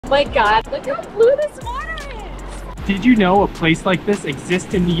my God, look how blue this water is. Did you know a place like this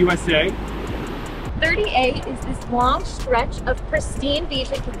exists in the USA? 38 is this long stretch of pristine beach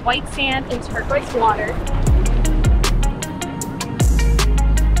with white sand and turquoise water.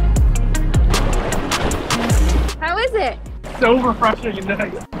 How is it? So refreshing and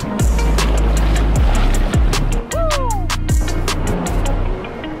nice.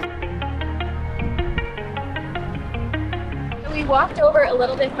 We walked over a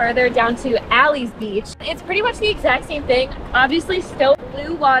little bit further down to Alley's Beach. It's pretty much the exact same thing. Obviously still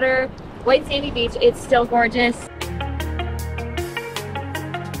blue water, white sandy beach. It's still gorgeous.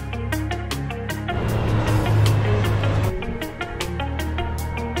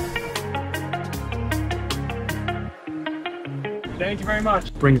 Thank you very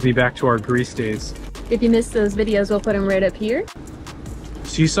much. Brings me back to our Greece days. If you missed those videos, we'll put them right up here.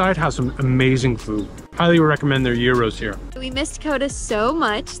 Seaside has some amazing food. Highly recommend their gyros here. We missed Coda so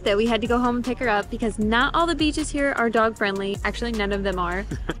much that we had to go home and pick her up because not all the beaches here are dog friendly. Actually, none of them are.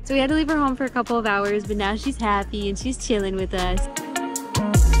 So we had to leave her home for a couple of hours, but now she's happy and she's chilling with us.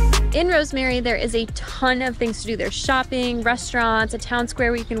 In Rosemary, there is a ton of things to do. There's shopping, restaurants, a town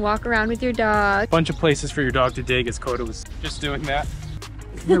square where you can walk around with your dog. Bunch of places for your dog to dig, as Coda was just doing that.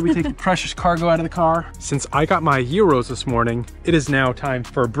 Here we take the precious cargo out of the car. Since I got my gyros this morning, it is now time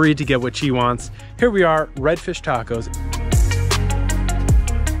for Bree to get what she wants. Here we are, redfish tacos.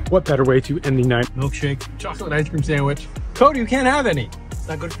 What better way to end the night? Milkshake, chocolate ice cream sandwich. Coda, you can't have any. It's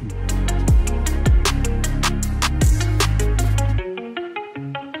not good for you.